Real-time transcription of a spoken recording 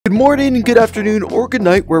Good morning, good afternoon, or good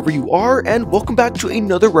night wherever you are, and welcome back to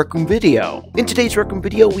another Rec Room video. In today's Rec Room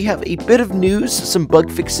video, we have a bit of news, some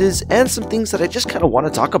bug fixes, and some things that I just kind of want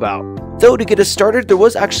to talk about. Though, to get us started, there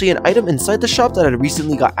was actually an item inside the shop that had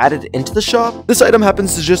recently got added into the shop. This item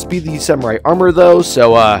happens to just be the samurai armor though,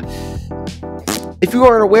 so if you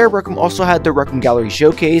aren't aware, Rec Room also had the Rec Room Gallery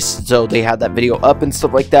Showcase, so they had that video up and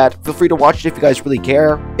stuff like that. Feel free to watch it if you guys really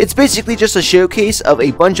care. It's basically just a showcase of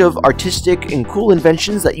a bunch of artistic and cool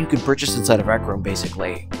inventions that you can purchase inside of Rec Room,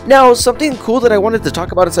 basically. Now, something cool that I wanted to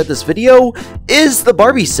talk about inside this video is the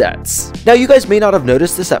Barbie sets. Now, you guys may not have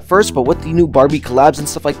noticed this at first, but with the new Barbie collabs and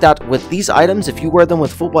stuff like that, with these items, if you wear them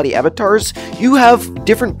with full body avatars, you have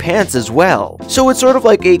different pants as well. So it's sort of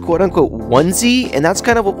like a quote-unquote onesie, and that's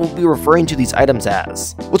kind of what we'll be referring to these items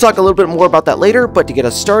as. We'll talk a little bit more about that later, but to get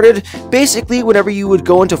us started, basically whenever you would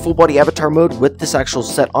go into full body avatar mode with this actual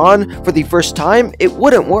set on for the first time, it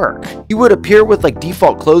wouldn't work. You would appear with like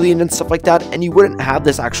default clothing and stuff like that, and you wouldn't have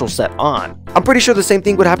this actual set on. I'm pretty sure the same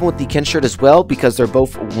thing would happen with the Ken shirt as well, because they're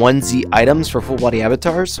both onesie items for full body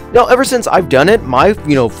avatars. Now, ever since I've done it, my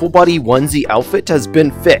full body onesie outfit has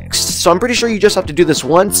been fixed, so I'm pretty sure you just have to do this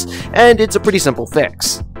once, and it's a pretty simple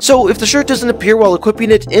fix. So if the shirt doesn't appear while equipping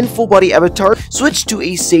it in full body avatar, switch to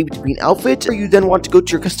a saved green outfit, or you then want to go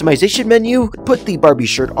to your customization menu, put the Barbie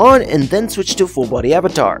shirt on, and then switch to full body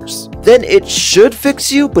avatars. Then it should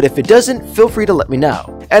fix you, but if it doesn't, feel free to let me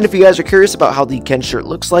know. And if you guys are curious about how the Ken shirt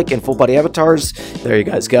looks like in full body avatars, there you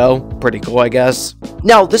guys go. Pretty cool, I guess.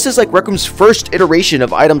 Now, this is like Rec Room's first iteration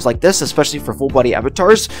of items like this, especially for full body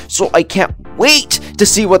avatars, so I can't wait to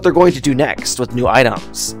see what they're going to do next with new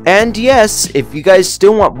items. And yes, if you guys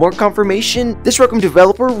still want more confirmation, this Rec Room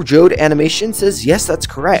developer, Jode Animation, says yes, that's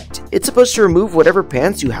correct. It's supposed to remove whatever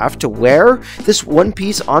pants you have to wear this one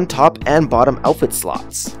piece on top and bottom outfit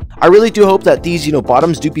slots. I really do hope that these,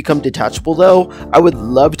 bottoms do become detachable though. I would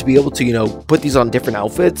love to be able to, put these on different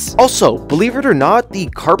outfits. Also, believe it or not, the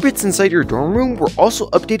carpets inside your dorm room were also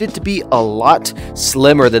updated to be a lot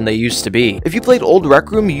slimmer than they used to be. If you played old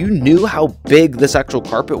Rec Room, you knew how big this actual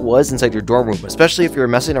carpet was inside your dorm room, especially if you're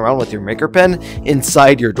messing around with your maker pen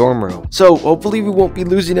inside your dorm room. So hopefully we won't be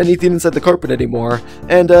losing anything inside the carpet anymore.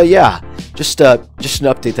 And yeah, just an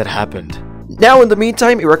update that happened. Now, in the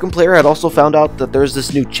meantime, a Rec Room player had also found out that there's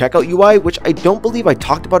this new checkout UI, which I don't believe I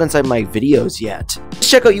talked about inside my videos yet.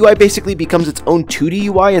 This checkout UI basically becomes its own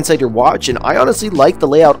 2D UI inside your watch, and I honestly like the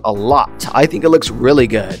layout a lot. I think it looks really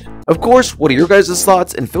good. Of course, what are your guys'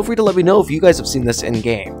 thoughts, and feel free to let me know if you guys have seen this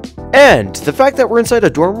in-game. And the fact that we're inside a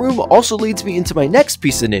dorm room also leads me into my next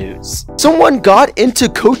piece of news. Someone got into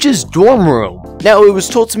Coach's dorm room. Now, it was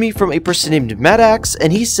told to me from a person named Maddox,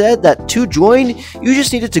 and he said that to join, you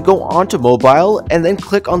just needed to go onto mobile and then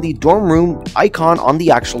click on the dorm room icon on the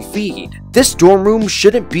actual feed. This dorm room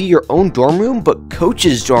shouldn't be your own dorm room, but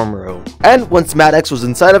Coach's dorm room. And once Maddox was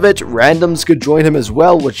inside of it, randoms could join him as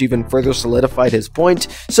well, which even further solidified his point.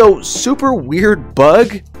 So, super weird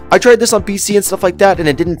bug. I tried this on PC and stuff like that, and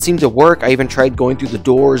it didn't seem to work. I even tried going through the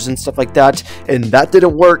doors and stuff like that, and that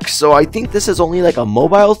didn't work. So I think this is only like a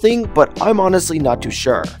mobile thing, but I'm honestly not too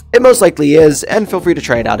sure. It most likely is, and feel free to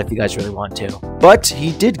try it out if you guys really want to. But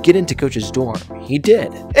he did get into Coach's dorm. He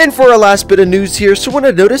did. And for our last bit of news here, someone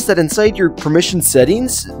had noticed that inside your permission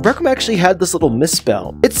settings, Rec Room actually had this little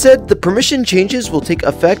misspell. It said the permission changes will take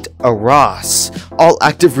effect across all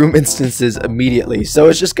active room instances immediately, so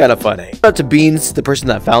it's just kind of funny. Shout out to Beans, the person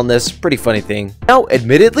that found this. Pretty funny thing. Now,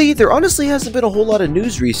 admittedly, there honestly hasn't been a whole lot of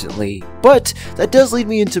news recently, but that does lead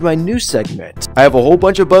me into my news segment. I have a whole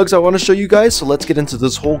bunch of bugs I want to show you guys, so let's get into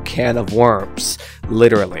this whole can of worms.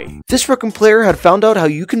 Literally. This Rec Room player had found out how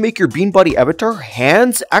you can make your bean body avatar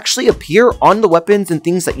hands actually appear on the weapons and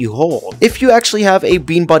things that you hold. If you actually have a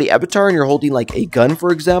bean body avatar and you're holding like a gun,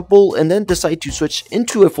 for example, and then decide to switch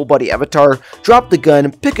into a full body avatar, drop the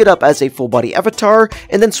gun, pick it up as a full body avatar,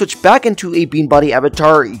 and then switch back into a bean body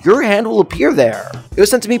avatar, your hand will appear there. It was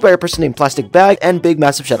sent to me by a person named Plastic Bag, and big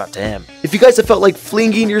massive shout out to him. If you guys have felt like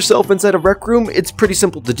flinging yourself inside of Rec Room, it's pretty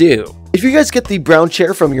simple to do. If you guys get the brown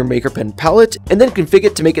chair from your maker pen palette, and then configure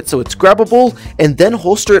it to make it so it's grabbable, and then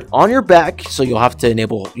holster it on your back, so you'll have to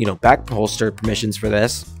enable, back holster permissions for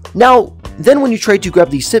this. Now, then when you try to grab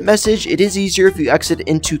the sit message, it is easier if you exit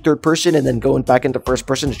into third person and then going back into first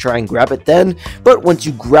person to try and grab it then. But once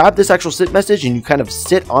you grab this actual sit message and you kind of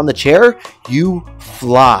sit on the chair, you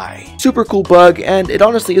fly. Super cool bug, and it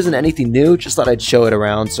honestly isn't anything new, just thought I'd show it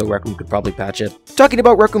around so Rec Room could probably patch it. Talking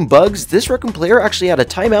about Rec Room bugs, this Rec Room player actually had a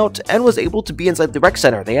timeout and was able to be inside the rec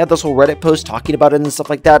center. They had this whole Reddit post talking about it and stuff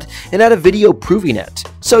like that, and had a video proving it.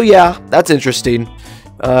 So yeah, that's interesting.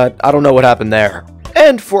 I don't know what happened there.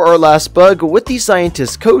 And for our last bug, with the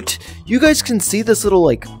scientist coat, you guys can see this little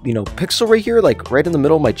like, pixel right here, like right in the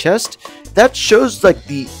middle of my chest. That shows like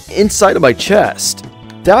the inside of my chest.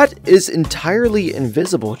 That is entirely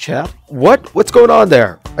invisible, chat. What's going on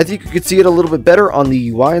there? I think you could see it a little bit better on the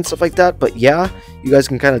UI and stuff like that, but yeah, you guys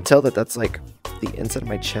can kind of tell that that's like the inside of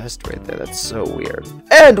my chest right there. That's so weird.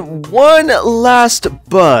 And one last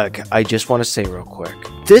bug I just want to say real quick.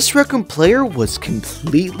 This Recon player was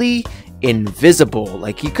completely invisible.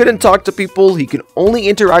 Like, he couldn't talk to people, he could only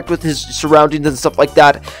interact with his surroundings and stuff like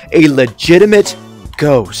that. A legitimate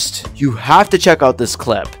ghost. You have to check out this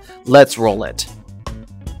clip. Let's roll it.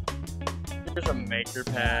 You're just a maker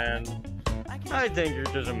pen. I think you're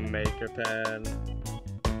just a maker pen.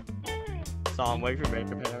 Sam, wave your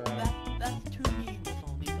maker pen around. That's too mean,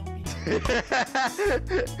 Tommy.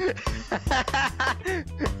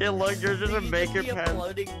 Yeah, look, you're just a maker pen.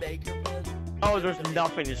 Floating maker pen. Oh, there's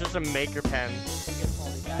nothing. It's just a maker pen.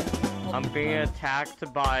 I'm being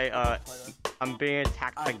attacked by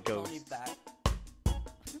ghosts.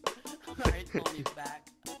 Alright, Tony's back.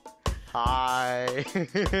 Hi.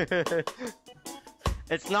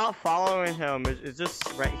 It's not following him. It's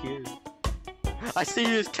just right here. I see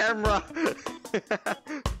his camera.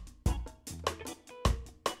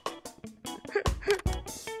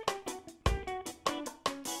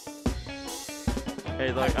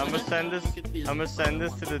 Hey, look, I'm gonna send this to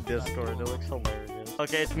the Discord. It looks hilarious.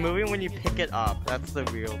 Okay, it's moving when you pick it up. That's the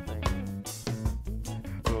real thing.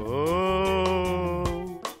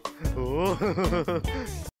 Oh. Oh.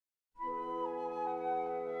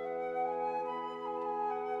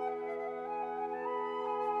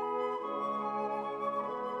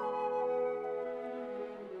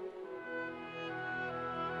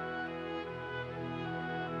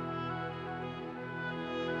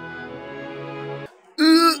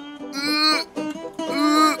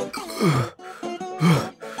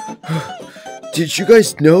 Did you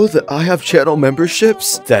guys know that I have channel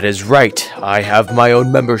memberships? That is right, I have my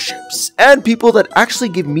own memberships, and people that actually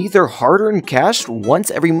give me their hard-earned cash once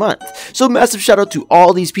every month. So massive shout out to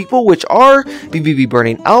all these people, which are BBB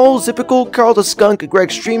Burning Owl, Zipical, Carl the Skunk, Greg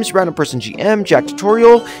Streams, Random Person GM, Jack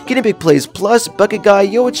Tutorial, Getting Big Plays Plus, Bucket Guy,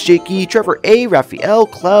 Yo It's Jakey, Trevor A, Raphael,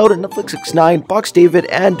 Cloud, Netflix69, Box David,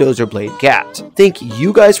 and Dozer Blade Cat. Thank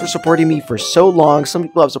you guys for supporting me for so long. Some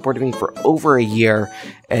people have supported me for over a year,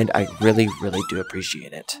 and I really do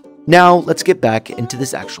appreciate it. Now, let's get back into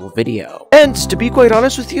this actual video. And to be quite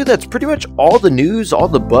honest with you, that's pretty much all the news, all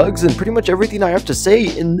the bugs, and pretty much everything I have to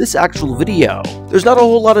say in this actual video. There's not a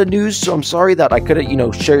whole lot of news, so I'm sorry that I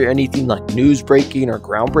couldn't, share anything like news breaking or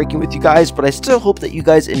groundbreaking with you guys, but I still hope that you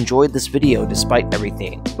guys enjoyed this video despite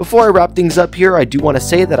everything. Before I wrap things up here, I do want to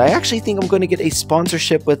say that I actually think I'm going to get a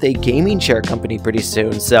sponsorship with a gaming chair company pretty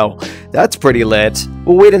soon, so that's pretty lit.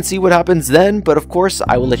 We'll wait and see what happens then, but of course,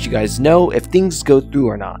 I will let you guys know if things go through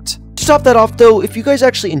or not. To top that off though, if you guys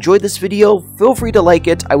actually enjoyed this video, feel free to like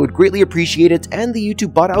it, I would greatly appreciate it, and the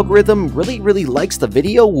YouTube bot algorithm really likes the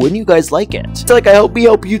video when you guys like it. It's like I help me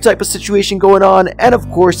help you type of situation going on, and of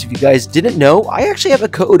course, if you guys didn't know, I actually have a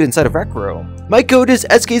code inside of recroom. My code is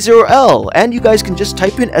SK0L, and you guys can just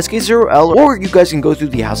type in SK0L, or you guys can go through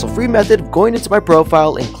the hassle-free method of going into my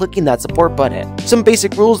profile and clicking that support button. Some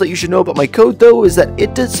basic rules that you should know about my code though is that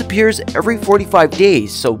it disappears every 45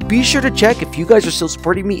 days, so be sure to check if you guys are still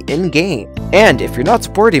supporting me in game. And if you're not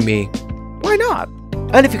supporting me, why not?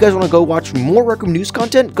 And if you guys want to go watch more Rec Room news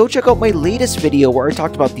content, go check out my latest video where I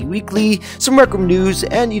talked about the weekly, some Rec Room news,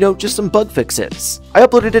 and just some bug fixes. I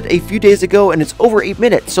uploaded it a few days ago and it's over 8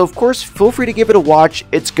 minutes, so of course feel free to give it a watch,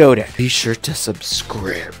 it's goated. Be sure to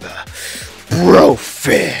subscribe.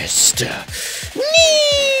 Brofist.